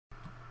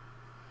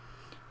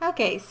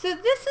Okay, so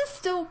this is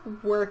still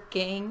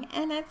working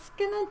and it's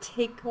gonna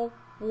take a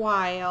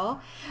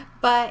while,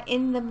 but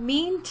in the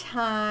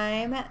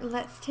meantime,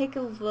 let's take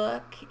a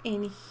look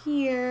in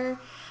here.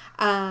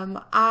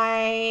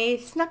 I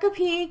snuck a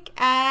peek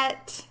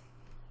at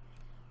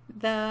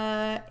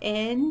the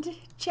end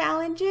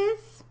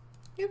challenges.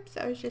 Oops,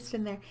 I was just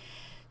in there.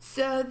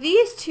 So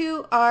these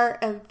two are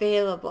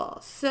available.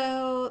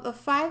 So the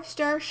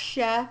 5-star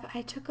chef,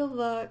 I took a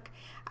look.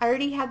 I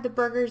already had the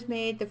burgers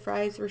made. The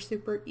fries were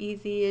super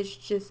easy. It's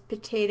just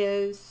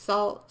potatoes,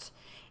 salt,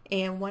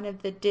 and one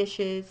of the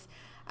dishes.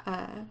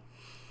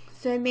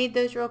 So I made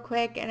those real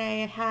quick, and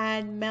I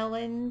had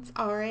melons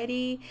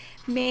already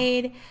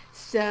made,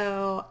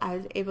 so I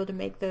was able to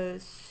make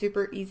those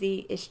super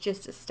easy. It's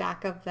just a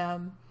stack of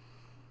them.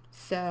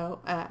 So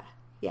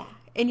yeah,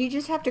 and you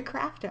just have to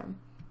craft them.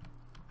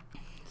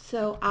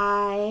 So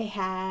I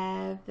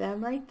have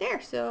them right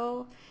there.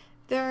 So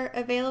they're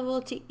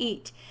available to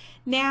eat.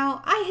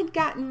 Now, I had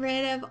gotten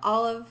rid of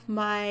all of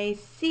my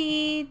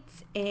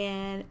seeds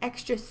and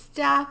extra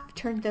stuff,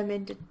 turned them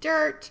into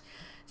dirt.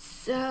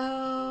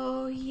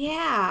 So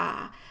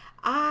yeah,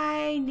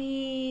 I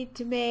need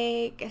to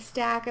make a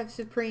stack of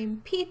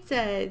supreme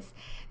pizzas.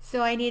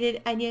 So I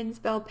needed onions,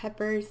 bell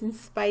peppers, and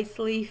spice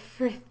leaf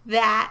for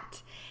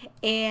that,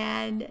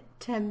 and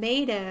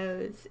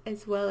tomatoes,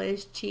 as well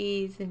as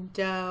cheese and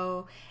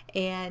dough.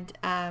 And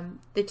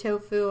the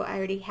tofu, I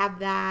already have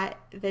that.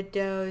 The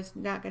dough is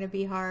not going to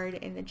be hard,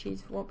 and the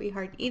cheese won't be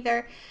hard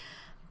either.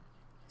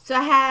 So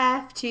I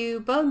have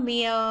to bone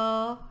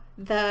meal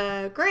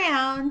the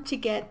ground to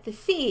get the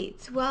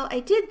seeds. Well, I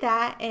did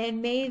that and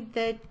made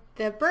the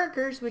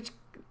burgers, which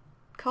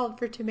called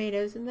for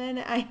tomatoes, and then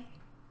I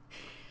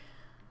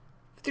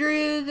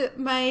threw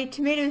my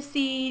tomato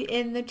seed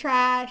in the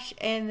trash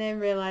and then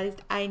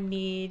realized I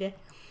need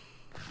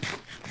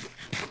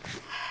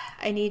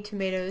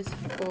tomatoes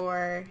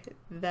for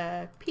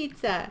the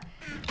pizza.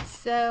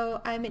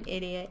 So I'm an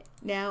idiot.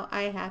 Now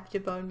I have to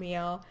bone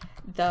meal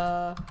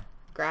the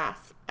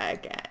grass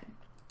again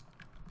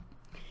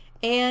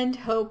and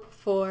hope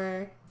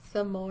for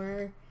some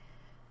more.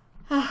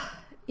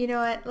 You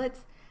know what?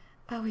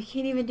 We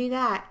can't even do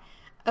that.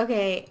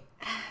 Okay.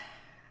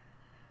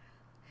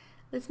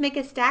 Let's make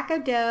a stack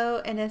of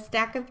dough and a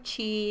stack of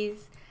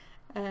cheese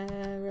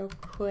real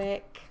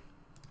quick.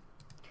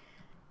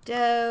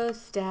 Dough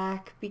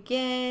stack,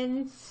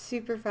 begin,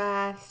 super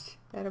fast.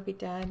 That'll be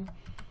done.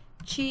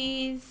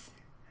 Cheese.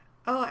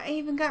 Oh, I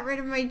even got rid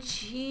of my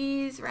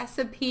cheese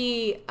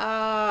recipe.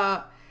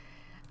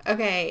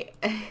 Okay.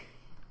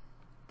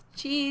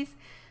 Cheese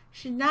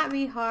should not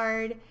be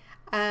hard.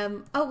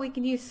 Oh, we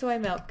can use soy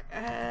milk.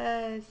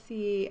 Let's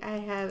see, I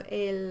have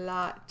a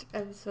lot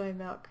of soy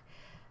milk.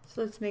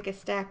 So let's make a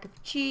stack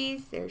of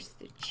cheese. There's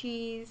the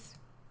cheese.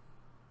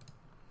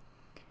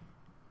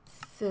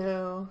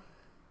 So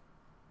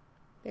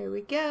there we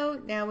go.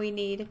 Now we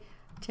need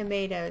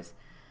tomatoes.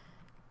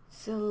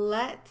 So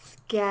we'll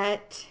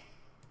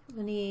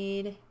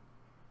need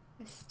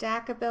a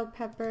stack of bell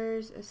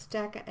peppers, a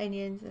stack of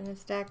onions, and a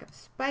stack of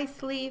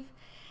spice leaf.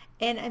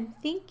 And I'm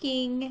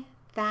thinking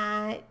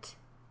that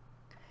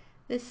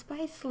the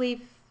spice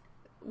leaf,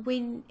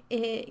 when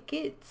it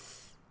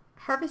gets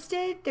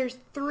harvested, there's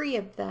 3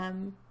 of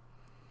them.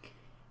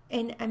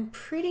 And I'm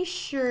pretty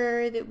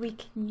sure that we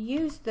can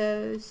use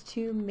those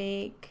to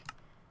make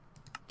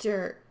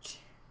dirt.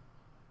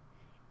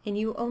 And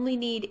you only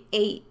need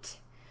 8.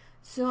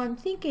 So I'm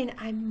thinking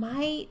I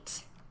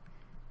might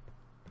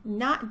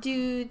not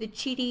do the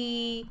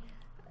cheaty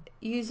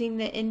using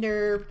the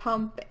ender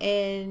pump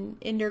and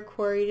ender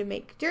quarry to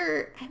make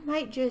dirt. I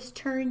might just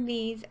turn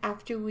these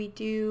after we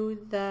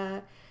do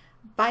the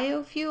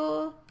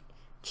biofuel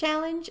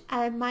challenge.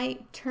 I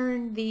might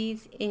turn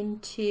these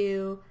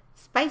into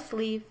spice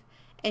leaf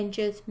and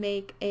just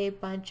make a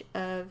bunch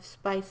of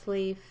spice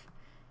leaf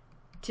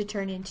to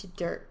turn into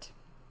dirt.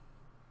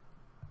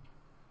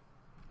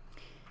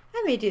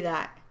 I may do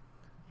that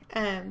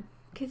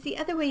because the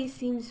other way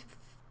seems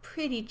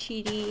pretty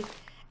cheaty,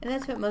 and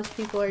that's what most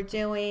people are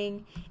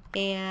doing,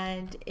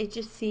 and it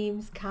just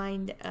seems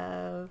kind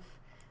of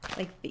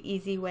like the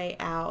easy way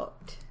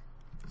out,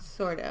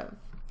 sort of,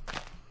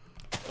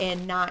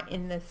 and not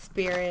in the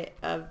spirit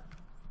of,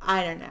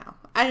 I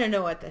don't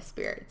know what the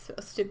spirit's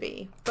supposed to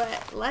be.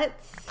 But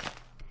let's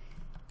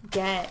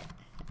get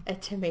a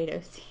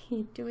tomato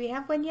seed. Do we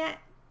have one yet?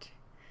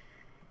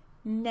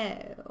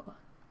 No,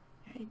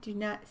 I do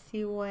not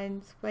see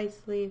one.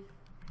 Spice leaf.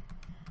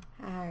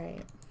 All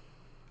right.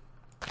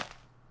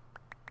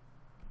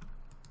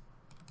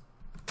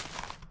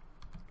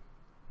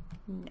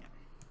 No.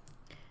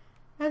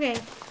 Okay,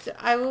 so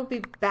I will be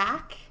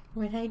back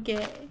when I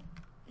get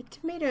the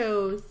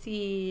tomato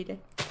seed.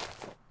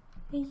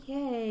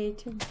 Yay,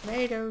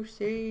 tomato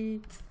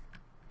seeds.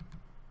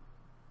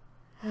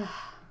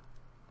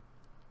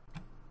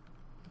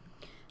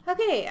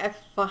 Okay, I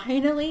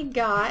finally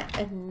got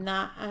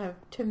a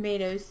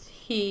tomato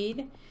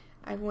seed.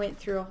 I went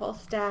through a whole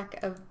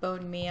stack of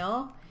bone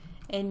meal,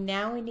 and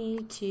now we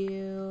need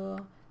to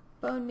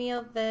bone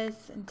meal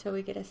this until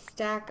we get a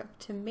stack of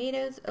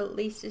tomatoes. At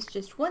least it's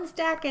just one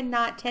stack and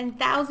not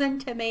 10,000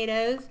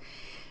 tomatoes.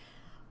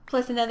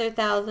 Plus another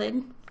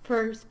 1,000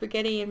 for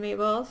spaghetti and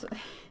meatballs.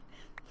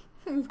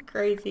 It's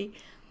crazy.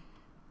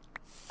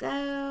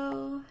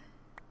 So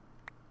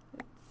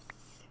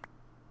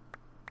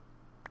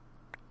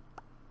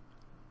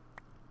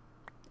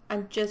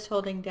I'm just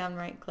holding down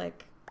right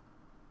click.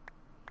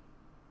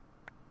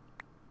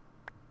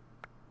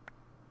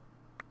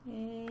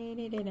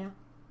 Now.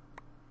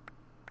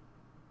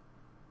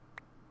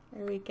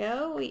 There we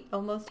go. We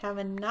almost have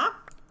enough.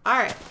 All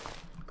right,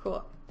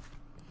 cool.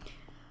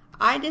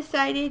 I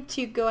decided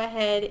to go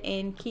ahead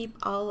and keep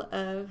all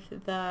of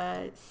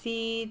the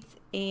seeds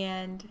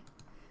and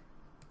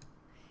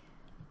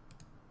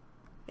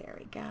there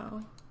we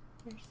go.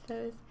 There's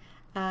those.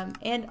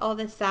 And all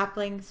the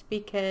saplings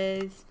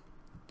because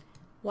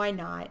why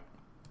not?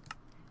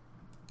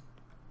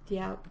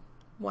 Yep,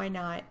 why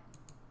not?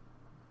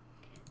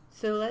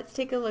 So let's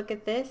take a look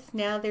at this.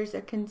 Now there's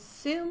a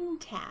consume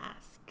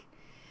task.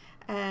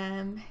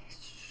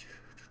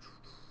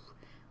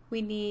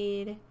 We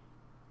need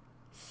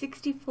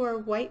 64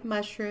 white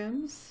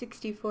mushrooms,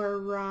 64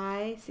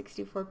 rye,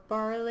 64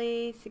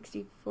 barley,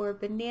 64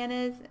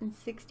 bananas, and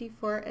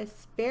 64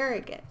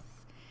 asparagus.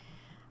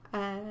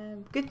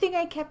 Good thing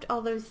I kept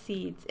all those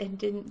seeds and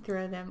didn't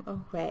throw them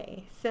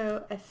away.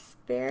 So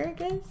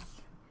asparagus.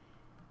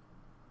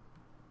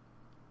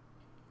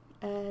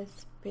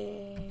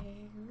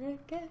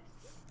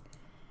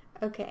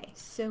 Okay,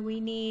 so we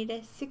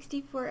need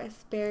 64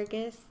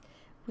 asparagus.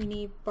 We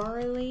need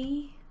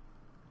barley,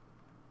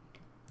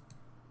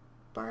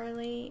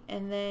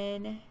 and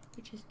then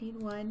we just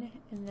need one,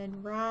 and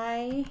then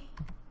rye,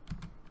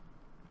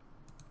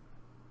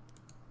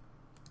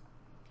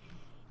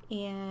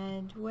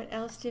 and what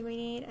else did we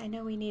need? I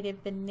know we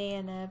needed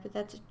banana, but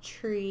that's a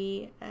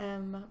tree.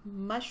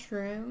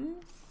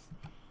 Mushrooms,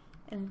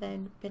 and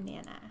then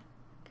banana.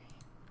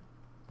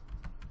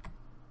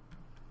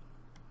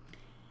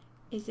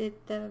 Is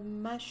it the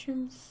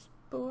mushroom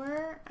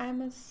spore, I'm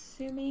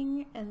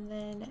assuming, and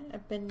then a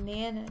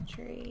banana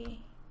tree.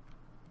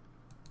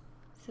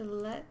 So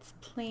let's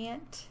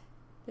plant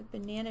the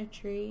banana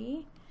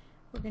tree.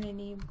 We're going to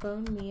need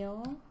bone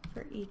meal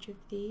for each of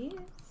these.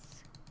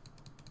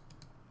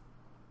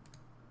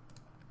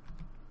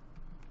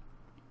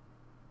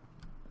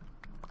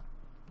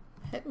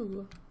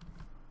 Ooh.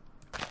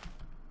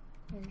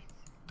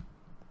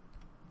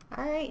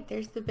 Alright,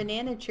 there's the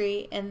banana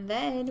tree, and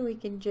then we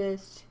can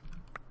just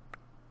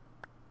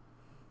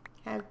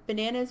have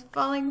bananas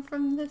falling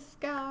from the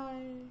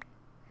sky.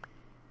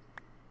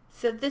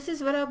 So this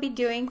is what I'll be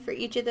doing for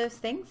each of those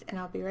things, and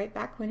I'll be right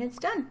back when it's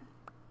done.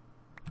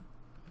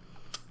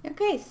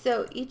 Okay,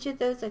 so each of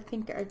those I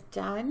think are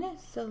done.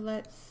 So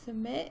let's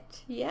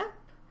submit. Yep,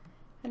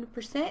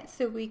 100%,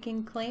 so we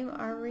can claim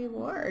our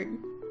reward.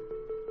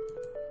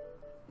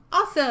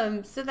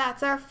 Awesome, so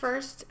that's our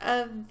first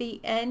of the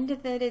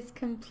end that is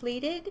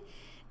completed.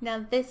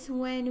 Now this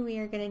one we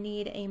are going to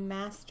need a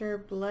master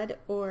blood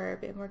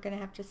orb, and we're going to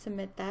have to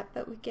submit that,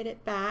 but we get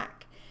it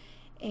back,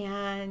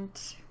 and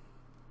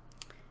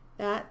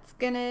that's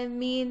going to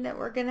mean that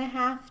we're going to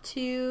have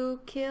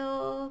to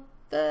kill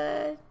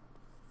the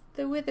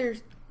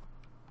withers.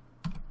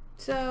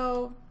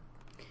 So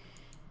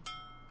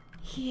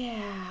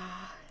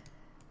yeah,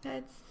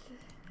 that's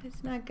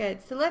not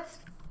good. So let's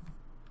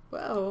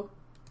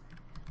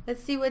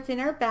see what's in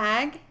our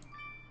bag.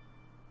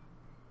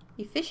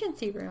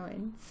 Efficiency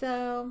ruin.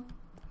 So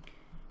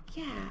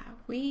yeah,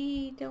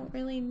 we don't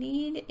really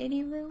need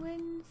any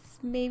ruins.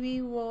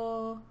 Maybe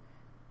we'll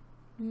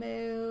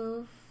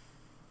remove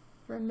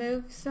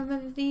some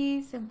of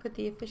these and put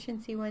the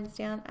efficiency ones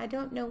down. I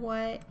don't know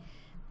what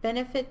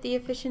benefit the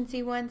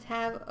efficiency ones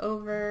have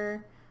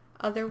over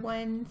other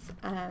ones,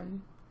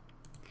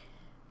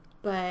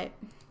 but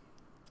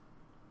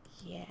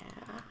yeah,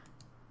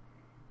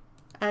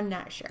 I'm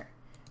not sure.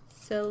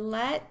 So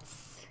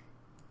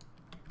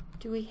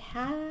do we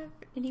have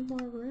any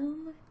more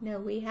room? No,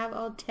 we have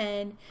all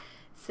 10.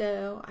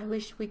 So I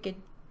wish we could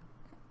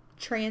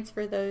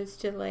transfer those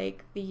to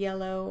like the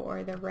yellow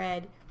or the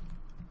red.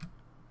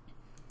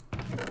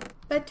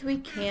 But we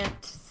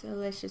can't, so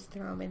let's just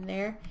throw them in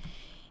there.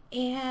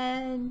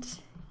 And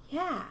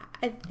yeah,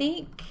 I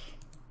think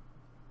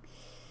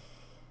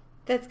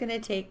that's gonna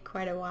take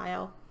quite a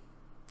while.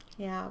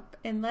 Yeah,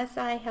 unless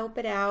I help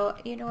it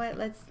out. You know what,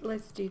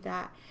 let's do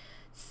that.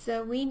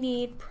 So we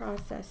need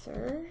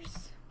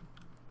processors.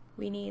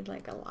 We need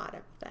like a lot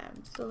of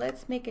them. So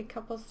let's make a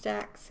couple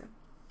stacks of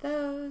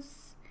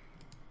those.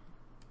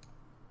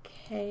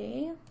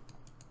 Okay.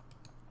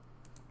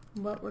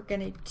 What we're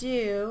gonna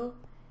do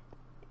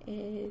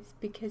is,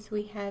 because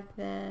we have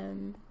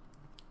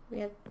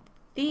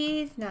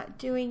these not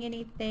doing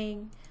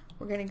anything,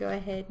 we're gonna go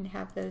ahead and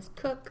have those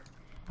cook.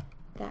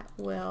 That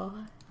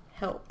will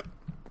help.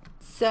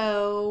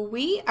 So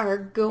we are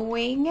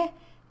going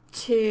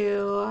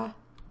to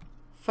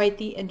fight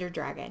the Ender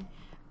Dragon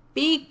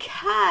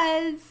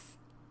because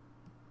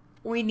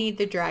we need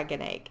the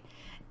dragon egg.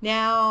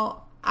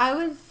 Now I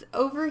was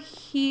over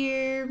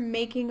here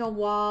making a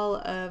wall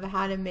of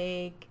how to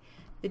make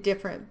the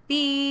different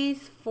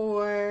bees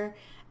for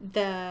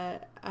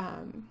the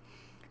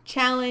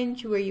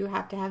challenge, where you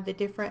have to have the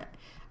different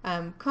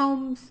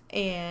combs,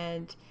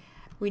 and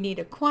we need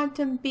a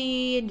quantum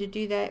bee, and to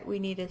do that we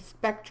need a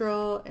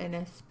spectral and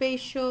a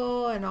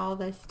spatial and all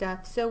this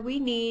stuff. So we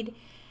need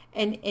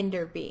an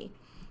ender bee.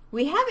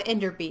 We have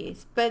ender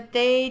bees, but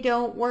they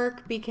don't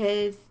work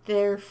because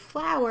their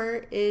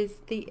flower is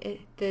the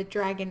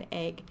dragon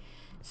egg.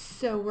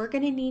 So we're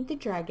going to need the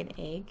dragon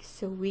egg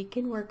so we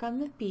can work on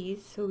the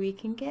bees, so we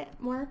can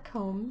get more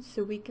combs,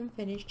 so we can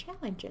finish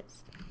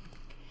challenges.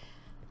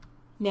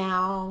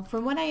 Now,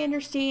 from what I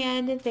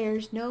understand,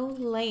 there's no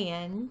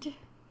land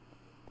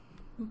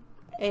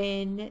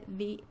in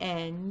the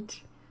end.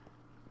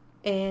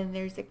 And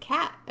there's a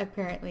cat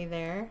apparently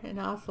there, an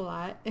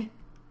ocelot.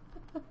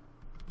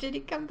 Did he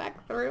come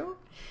back through?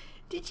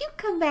 Did you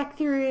come back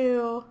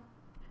through?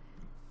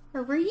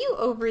 Or were you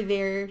over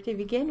there to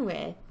begin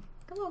with?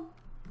 Come on.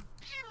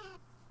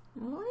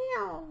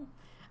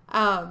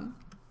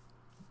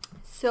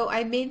 So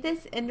I made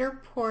this ender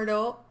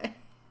portal.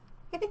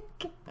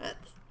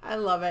 Cats. I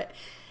love it.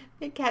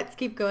 The cats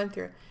keep going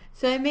through.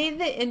 So I made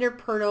the ender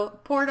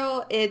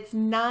portal. It's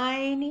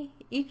 9,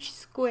 each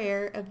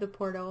square of the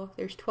portal,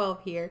 there's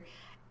 12 here,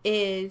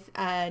 is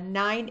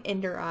 9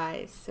 ender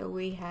eyes. So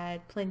we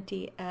had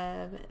plenty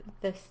of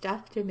the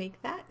stuff to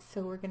make that.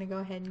 So we're going to go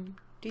ahead and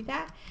do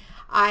that.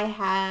 I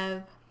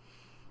have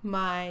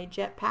my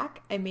jetpack.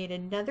 I made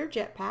another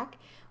jetpack.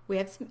 We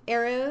have some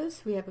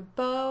arrows. We have a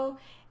bow.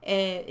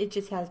 And it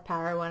just has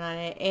power one on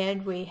it.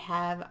 And we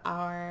have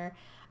our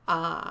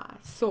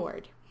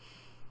sword.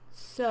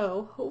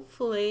 So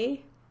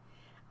hopefully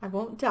I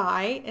won't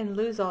die and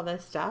lose all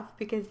this stuff,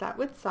 because that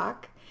would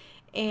suck.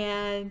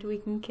 And we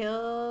can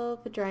kill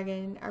the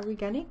dragon. Are we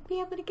going to be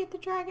able to get the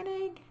dragon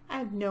egg? I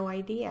have no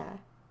idea.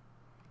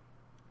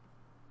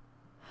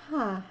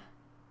 Huh.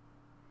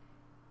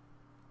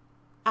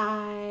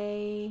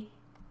 I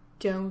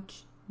don't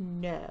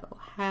know.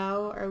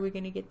 How are we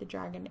going to get the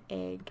dragon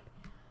egg?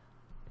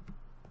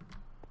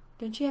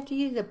 Don't you have to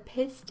use a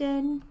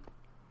piston?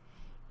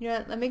 You know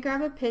what? Let me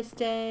grab a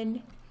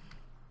piston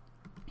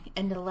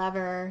and a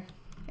lever,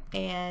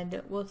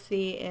 and we'll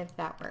see if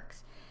that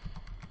works.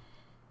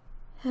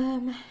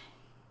 I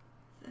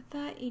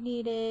thought you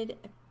needed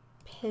a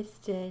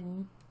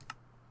piston.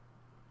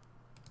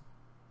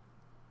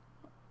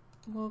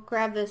 We'll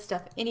grab this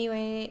stuff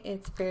anyway.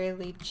 It's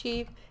fairly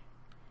cheap.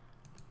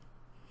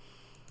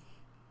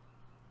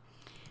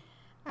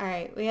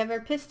 Alright, we have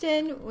our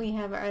piston, we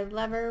have our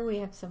lever, we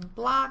have some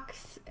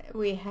blocks,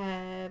 we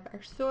have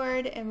our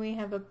sword, and we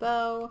have a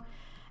bow,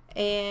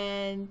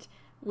 and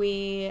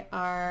we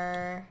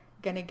are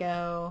gonna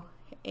go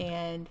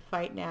and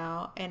fight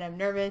now. And I'm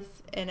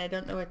nervous and I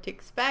don't know what to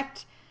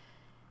expect.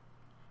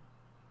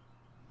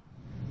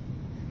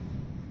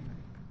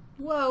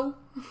 Whoa.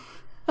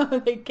 Oh,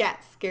 the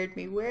cat scared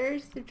me.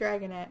 Where's the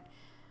dragon at?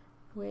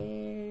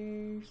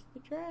 Where's the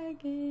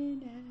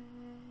dragon at?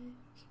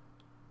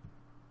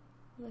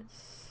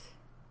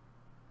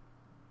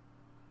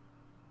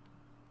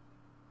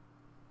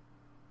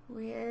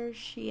 Where's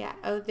she at?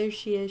 Oh, there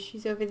she is.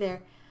 She's over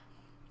there.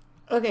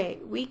 Okay,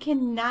 we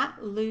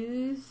cannot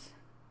lose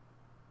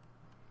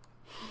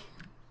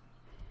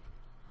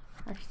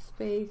our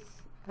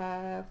space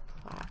platform.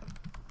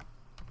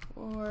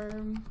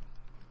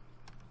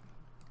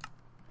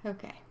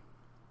 Okay.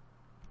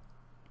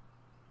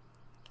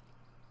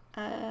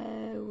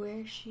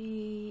 Where's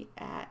she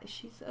at?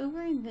 She's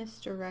over in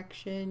this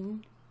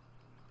direction.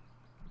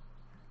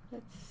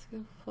 Let's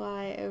go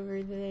fly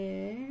over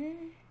there.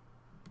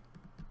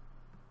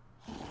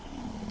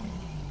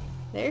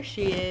 There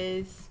she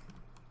is.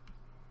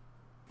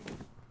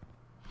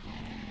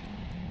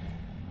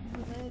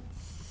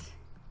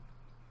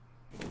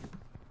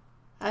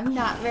 I'm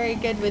not very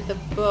good with the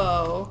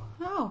bow.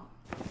 Oh.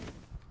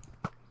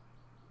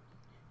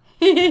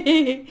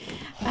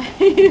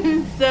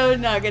 I'm so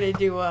not gonna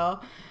do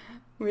well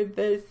with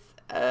this.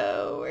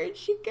 Oh, where'd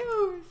she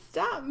go?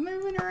 Stop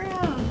moving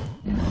around.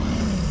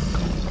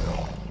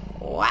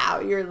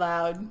 Wow, you're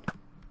loud.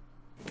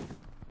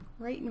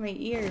 Right in my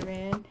ear,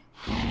 man.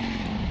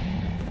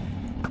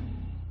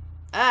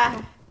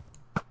 Ah!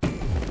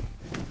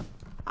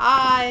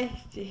 I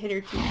hit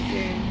her too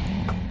soon.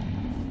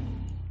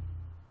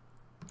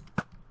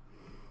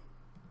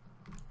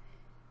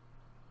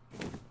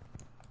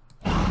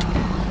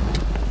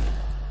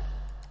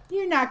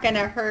 You're not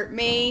gonna hurt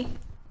me.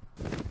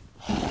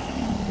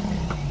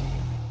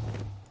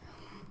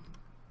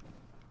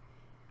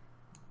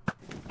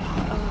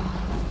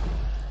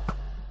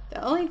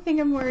 The only thing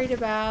I'm worried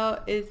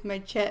about is my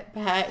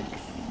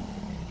jetpacks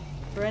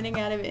running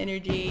out of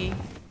energy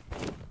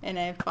and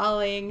I'm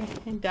falling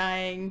and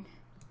dying.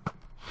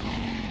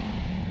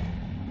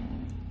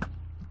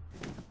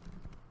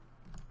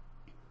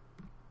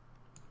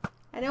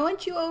 I don't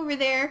want you over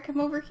there. Come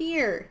over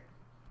here.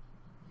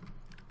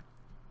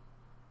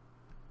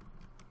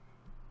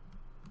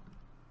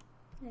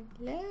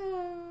 Hello.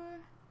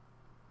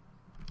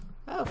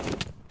 Oh.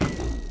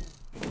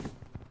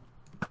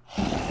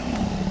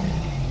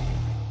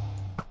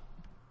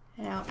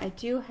 Now, I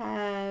do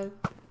have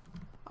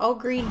all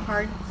green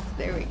hearts.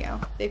 There we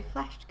go. They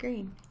flashed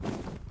green.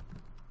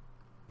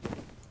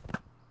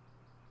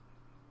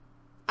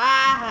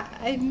 Ah!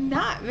 I'm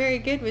not very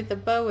good with the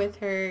bow with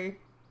her.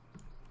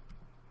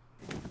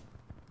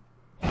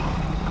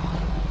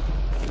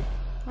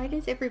 Why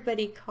does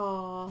everybody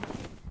call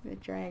the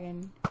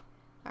dragon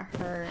a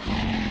her?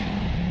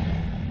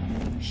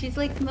 She's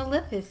like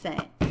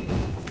Maleficent.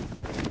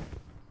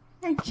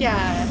 Aren't ya?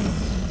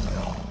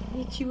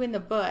 Hit you in the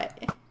butt.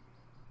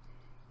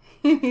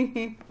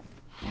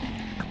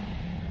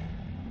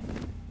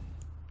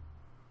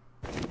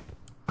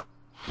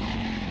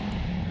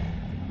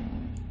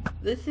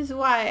 This is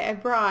why I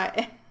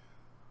brought...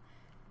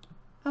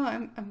 Oh,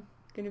 I'm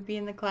gonna be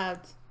in the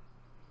clouds.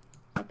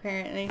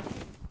 Apparently.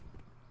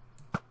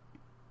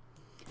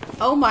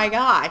 Oh my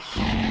gosh!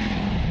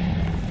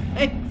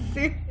 Like,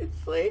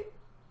 seriously?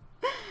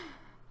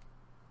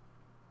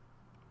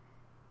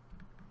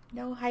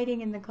 No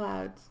hiding in the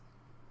clouds.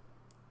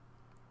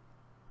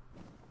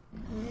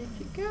 Where'd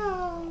you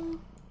go?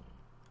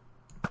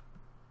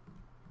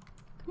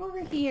 Come over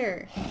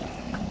here.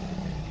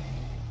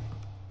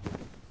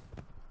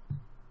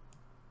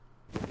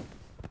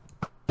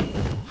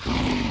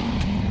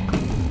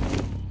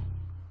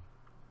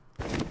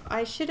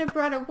 I should have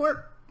brought a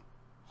warp.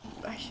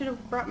 I should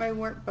have brought my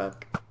warp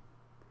book.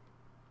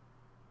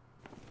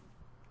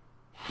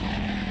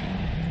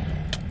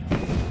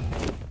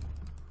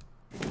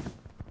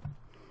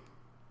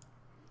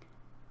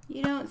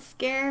 You don't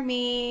scare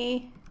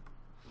me.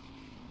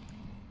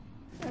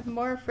 I'm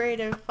more afraid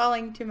of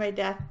falling to my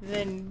death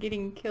than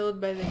getting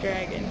killed by the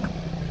dragon.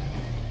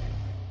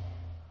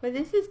 But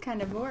this is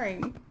kind of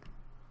boring.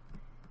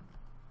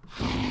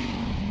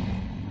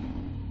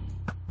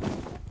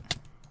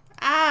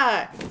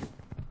 Ah!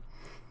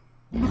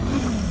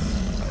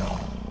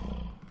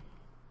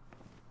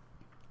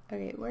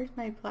 Okay, where's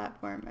my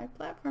platform? My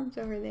platform's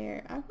over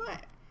there. I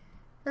want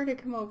her to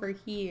come over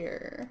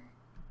here.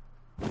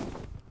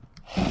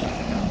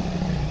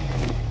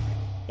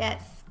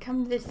 Yes,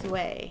 come this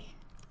way.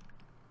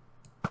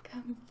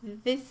 Come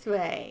this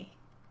way.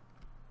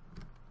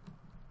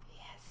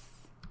 Yes.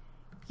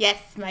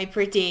 Yes, my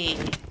pretty.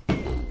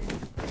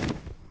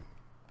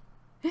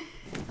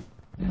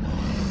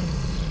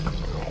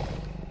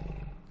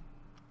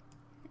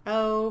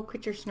 Oh,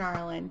 quit your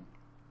snarling.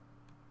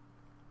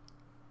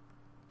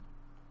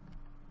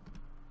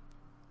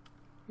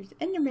 There's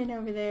Enderman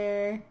over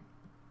there.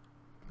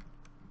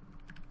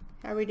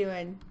 How are we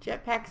doing?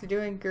 Jetpack's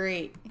doing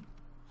great.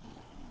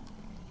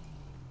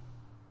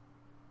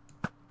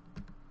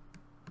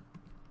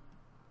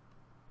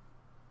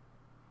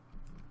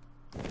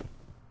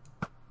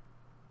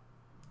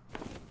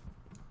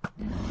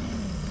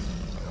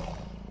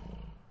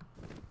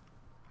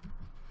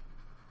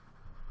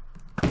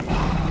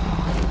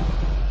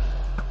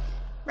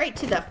 Right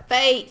to the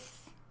face.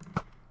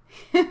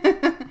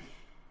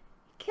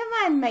 Come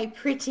on, my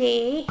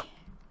pretty.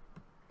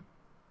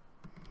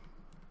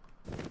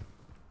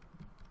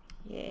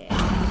 Yeah.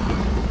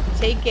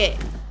 Take it.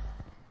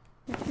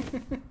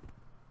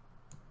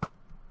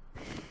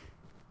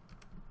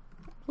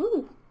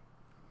 Woo.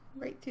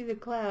 Right through the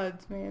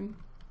clouds, man.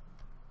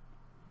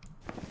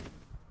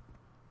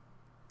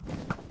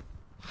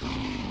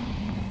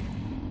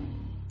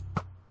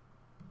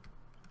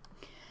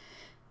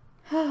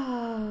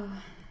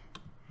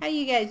 How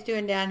you guys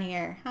doing down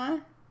here, huh?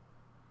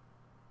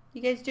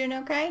 You guys doing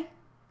okay?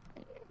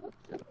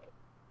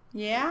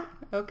 Yeah?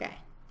 Okay.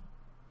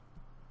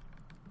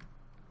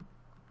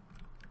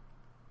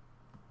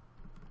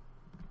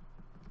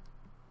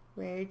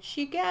 Where'd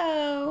she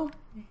go?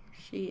 There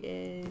she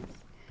is.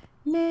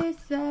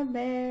 Miss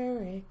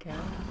America.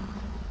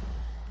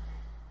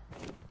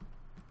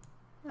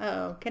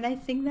 Uh-oh, can I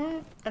sing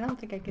that? I don't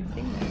think I can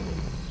sing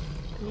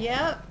that.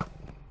 Yep.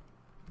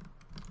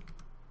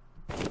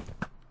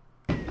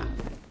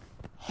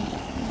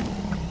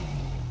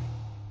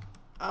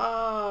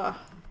 Oh,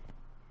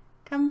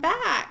 come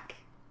back.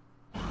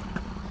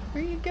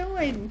 Where are you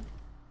going?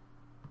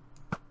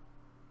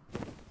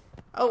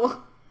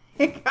 Oh,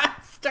 it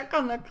got stuck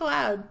on the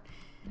cloud.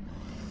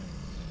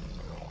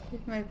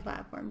 My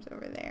platform's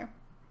over there.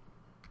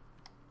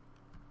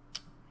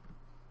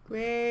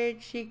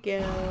 Where'd she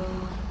go?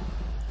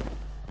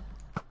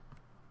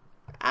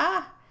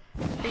 Ah!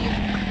 Are you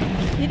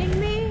kidding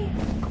me?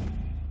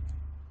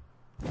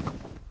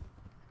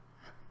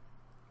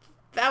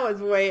 That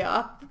was way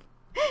off.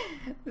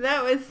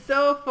 That was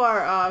so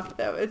far off.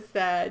 That was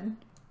sad.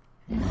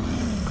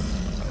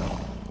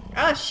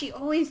 Oh, she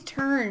always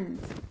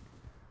turns.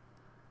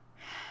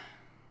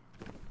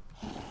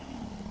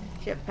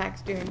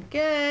 Jetpack's doing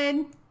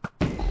good.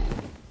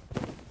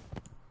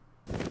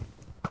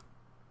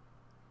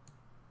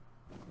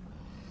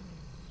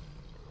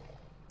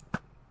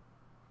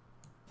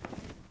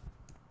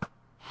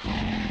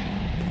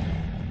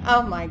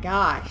 Oh my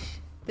gosh.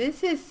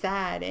 This is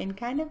sad and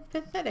kind of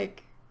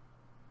pathetic.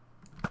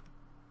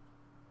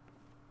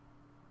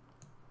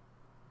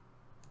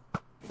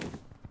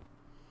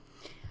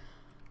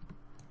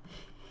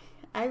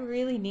 I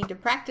really need to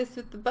practice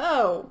with the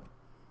bow.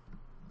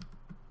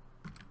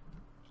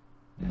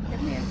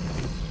 Come here.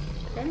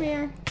 Come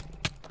here.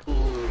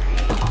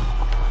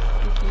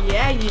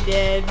 Yeah, you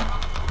did.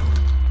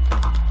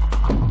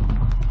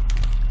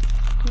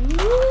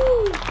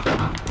 Woo!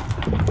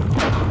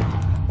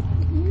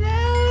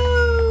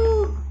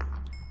 No!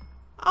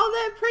 All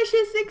that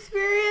precious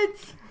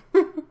experience.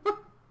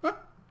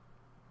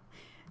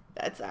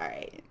 That's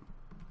alright.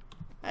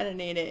 I don't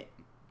need it.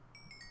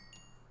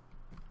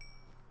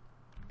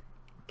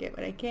 Get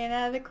what I can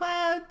out of the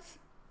clouds.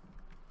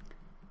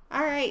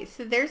 Alright,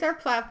 so there's our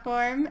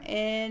platform,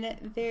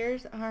 and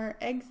there's our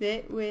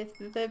exit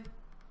with the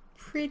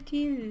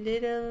pretty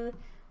little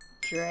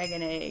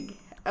dragon egg.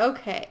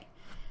 Okay.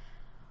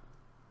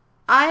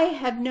 I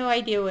have no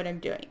idea what I'm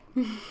doing.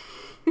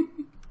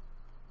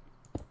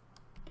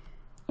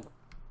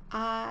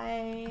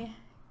 I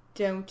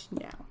don't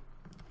know.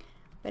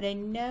 But I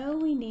know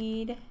we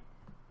need...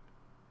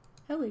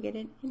 Oh, we get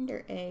an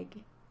ender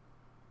egg.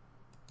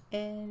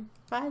 And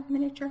 5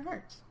 miniature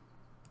hearts.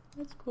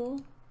 That's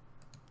cool.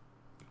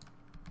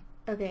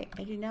 Okay,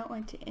 I do not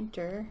want to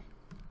enter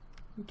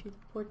into the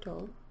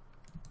portal.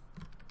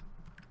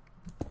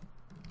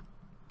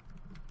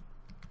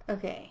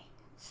 Okay,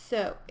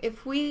 so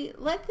if we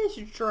let this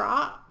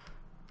drop,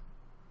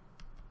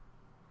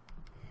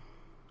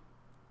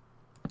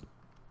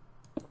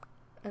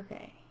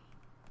 okay,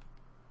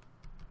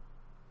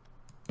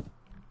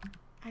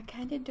 I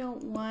kind of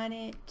don't want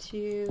it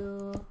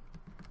to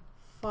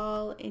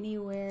fall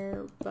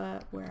anywhere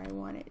but where I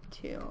want it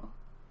to.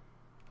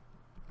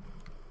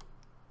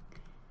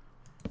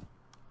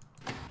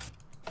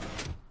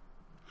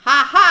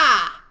 Ha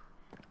ha!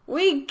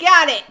 We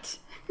got it!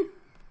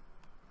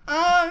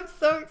 Oh, I'm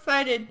so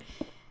excited.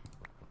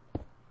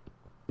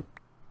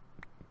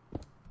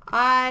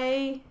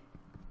 I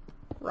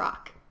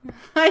rock.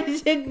 I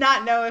did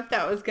not know if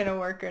that was gonna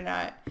work or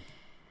not.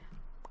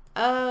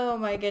 Oh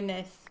my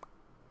goodness.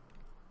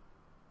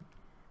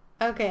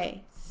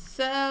 Okay,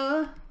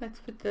 so let's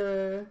put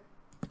the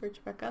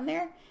torch back on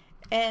there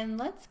and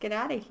let's get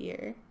out of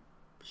here.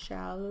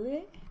 Shall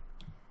we?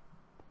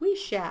 We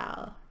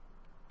shall.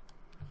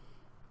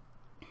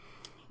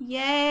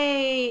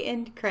 Yay!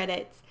 End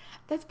credits.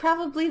 That's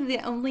probably the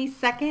only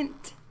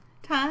second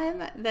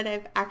time that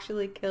I've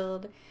actually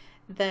killed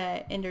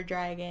the Ender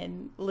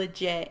Dragon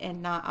legit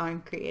and not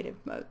on creative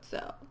mode,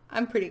 so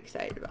I'm pretty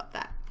excited about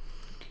that.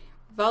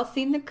 We've all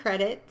seen the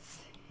credits.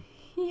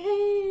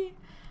 Yay!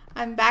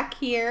 I'm back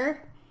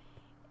here,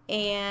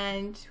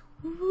 and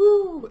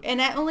woo!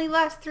 And I only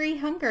lost 3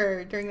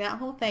 hunger during that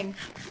whole thing.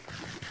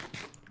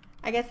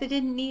 I guess I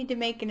didn't need to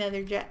make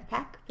another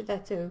jetpack, but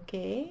that's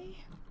okay.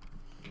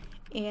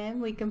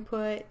 And we can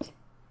put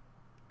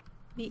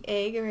the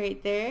egg right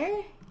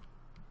there.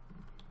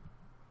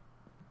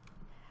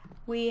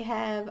 We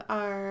have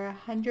our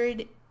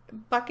 100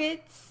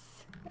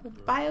 buckets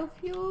of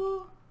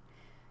biofuel,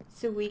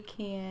 so we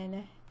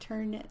can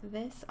turn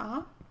this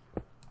off.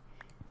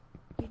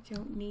 We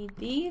don't need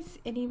these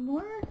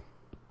anymore.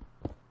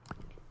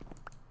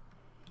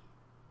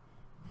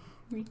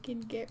 We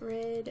can get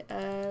rid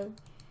of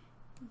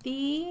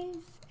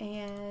these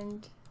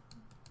and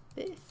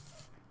this.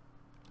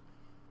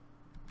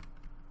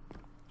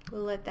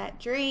 We'll let that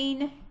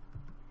drain.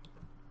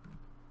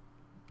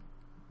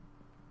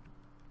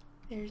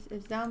 There's a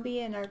zombie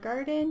in our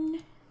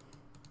garden.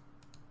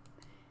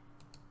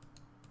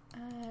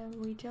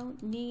 We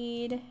don't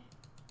need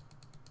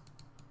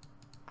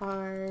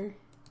our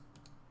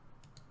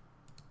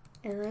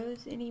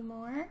arrows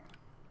anymore.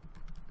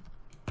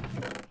 We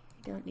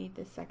don't need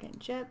the second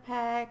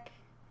jetpack.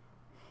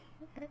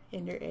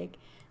 Ender egg.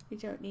 We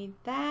don't need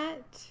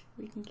that.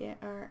 We can get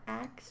our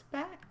axe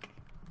back.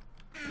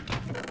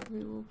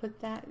 We will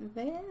put that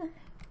there.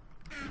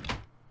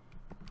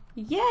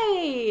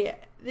 Yay!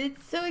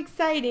 It's so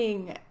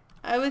exciting.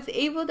 I was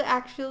able to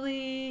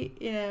actually,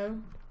 you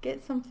know,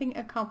 get something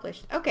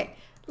accomplished. Okay,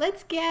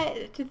 let's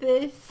get to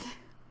this.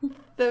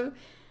 The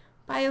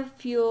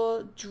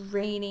biofuel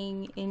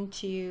draining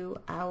into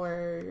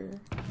our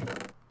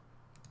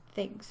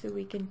thing so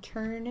we can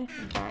turn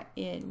that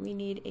in. We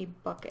need a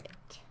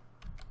bucket.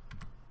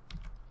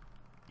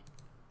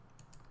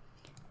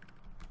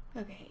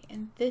 Okay,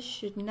 and this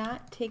should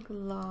not take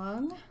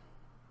long.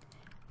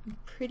 I'm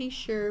pretty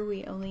sure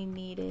we only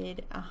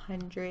needed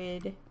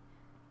 100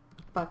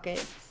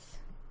 buckets.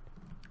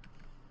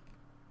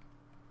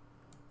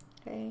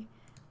 Okay,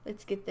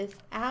 let's get this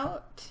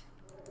out.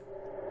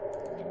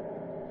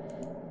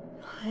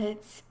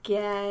 Let's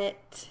go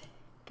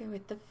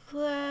with the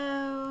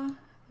flow,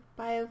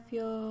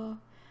 biofuel.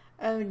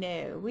 Oh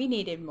no, we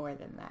needed more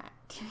than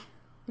that.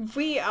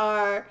 We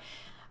are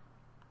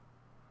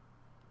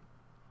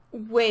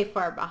way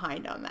far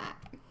behind on that.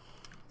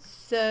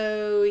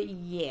 So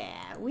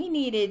yeah, we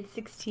needed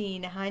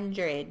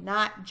 1,600,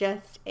 not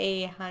just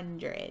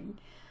 100.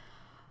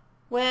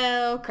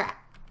 Well, crap.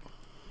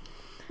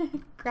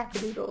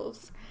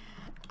 Crap-a-doodles.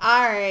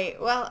 Alright,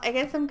 well, I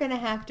guess I'm gonna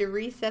have to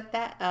reset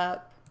that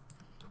up.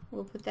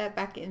 We'll put that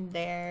back in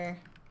there.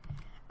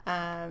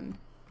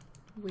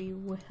 we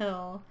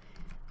will.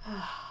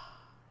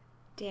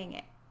 Dang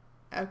it.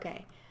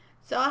 Okay.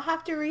 So I'll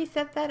have to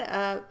reset that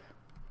up.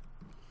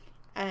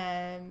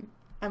 I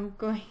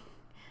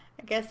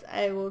guess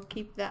I will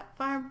keep that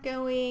farm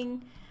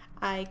going.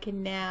 I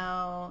can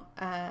now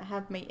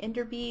have my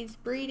ender bees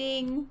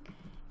breeding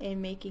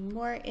and making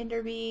more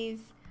ender bees.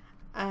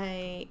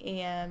 I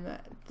am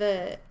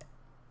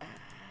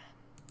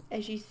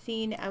as you've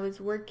seen, I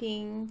was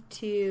working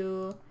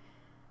to,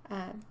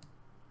 not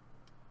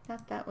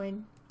that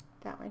one,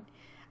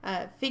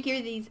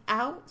 figure these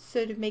out.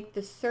 So to make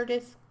the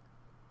Certus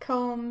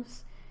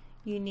combs,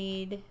 you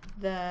need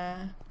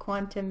the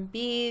quantum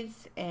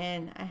bees,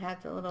 and I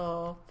have the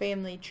little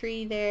family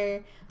tree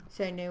there,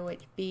 so I know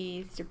which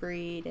bees to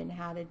breed and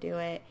how to do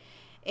it.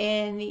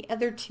 And the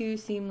other two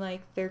seem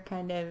like they're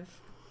kind of,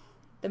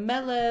 the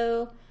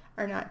mellow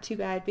are not too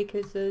bad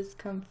because those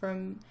come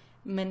from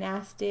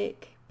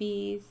monastic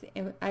bees,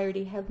 and I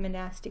already have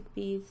monastic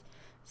bees,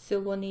 so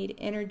we'll need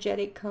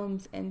energetic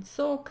combs and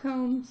soul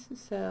combs.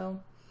 So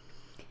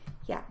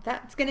yeah,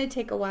 that's gonna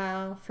take a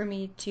while for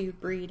me to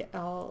breed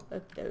all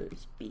of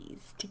those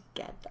bees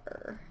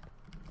together.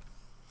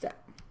 So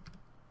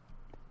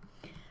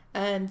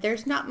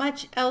there's not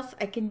much else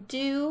I can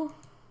do.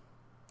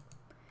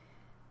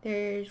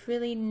 There's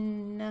really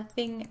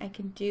nothing I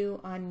can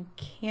do on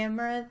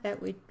camera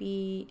that would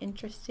be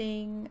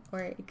interesting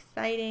or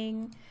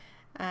exciting.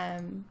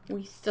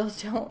 We still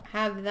don't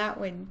have that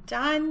one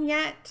done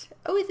yet.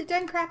 Oh, is it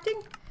done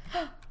crafting?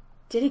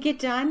 Did it get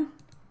done?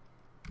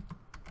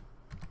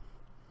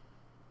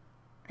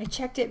 I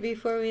checked it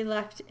before we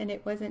left and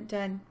it wasn't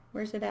done.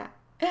 Where's it at?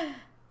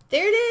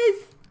 There it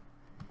is!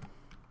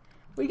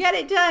 We got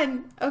it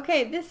done.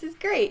 Okay, this is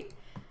great.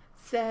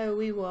 So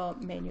we will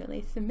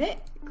manually submit,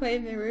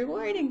 claim the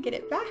reward, and get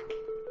it back.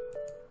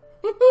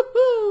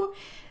 Woohoo!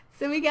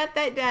 So we got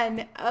that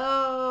done.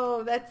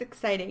 Oh, that's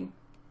exciting.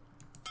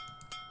 So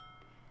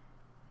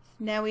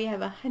now we have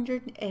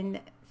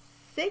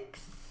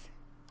 106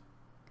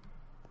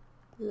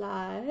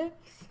 lives.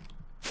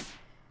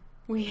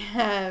 We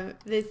have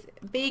this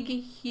big,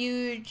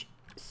 huge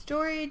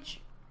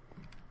storage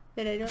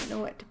that I don't know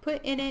what to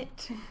put in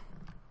it,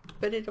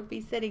 but it'll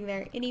be sitting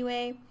there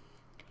anyway.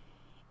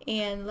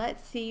 And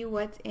let's see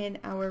what's in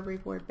our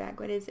reward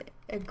bag. What is it?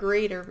 A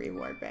greater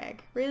reward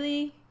bag.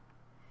 Really?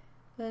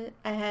 But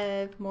I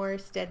have more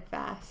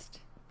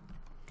steadfast.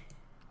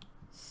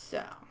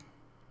 So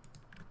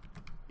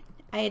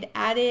I had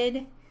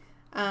added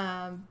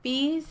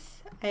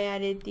bees. I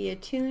added the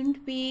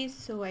attuned bees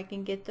so I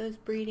can get those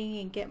breeding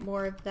and get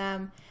more of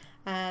them.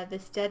 The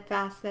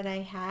steadfast that I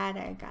had,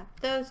 I got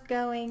those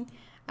going.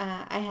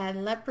 I had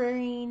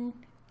leprine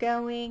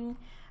going.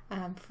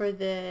 For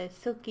the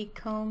silky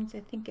combs, I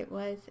think it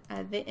was,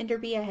 the ender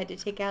bee I had to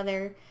take out of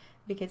there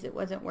because it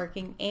wasn't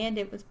working and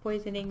it was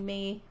poisoning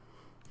me.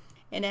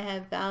 And I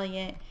have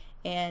valiant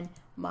and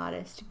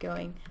modest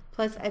going.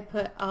 Plus I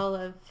put all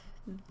of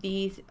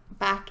these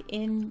back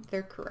in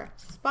their correct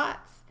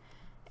spots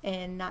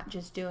and not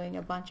just doing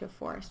a bunch of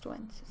forest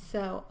ones.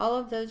 So all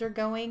of those are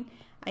going.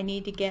 I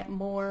need to get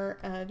more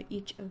of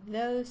each of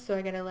those, so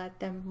I gotta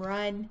let them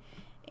run.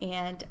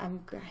 And I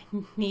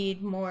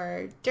need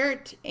more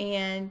dirt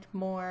and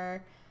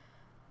more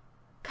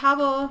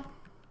cobble.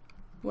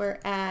 We're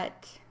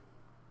at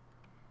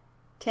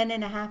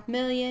 10.5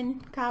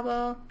 million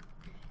cobble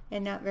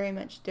and not very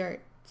much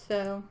dirt.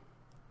 So,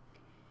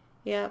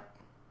 yep,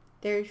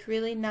 there's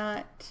really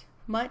not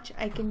much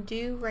I can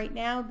do right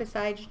now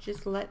besides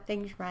just let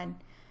things run.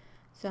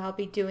 So I'll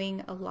be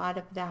doing a lot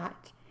of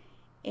that,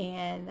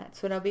 and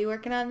that's what I'll be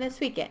working on this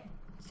weekend.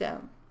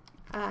 So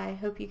I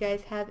hope you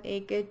guys have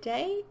a good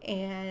day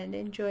and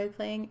enjoy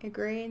playing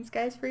Agrarian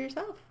Skies for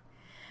yourself.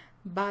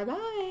 Bye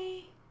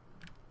bye.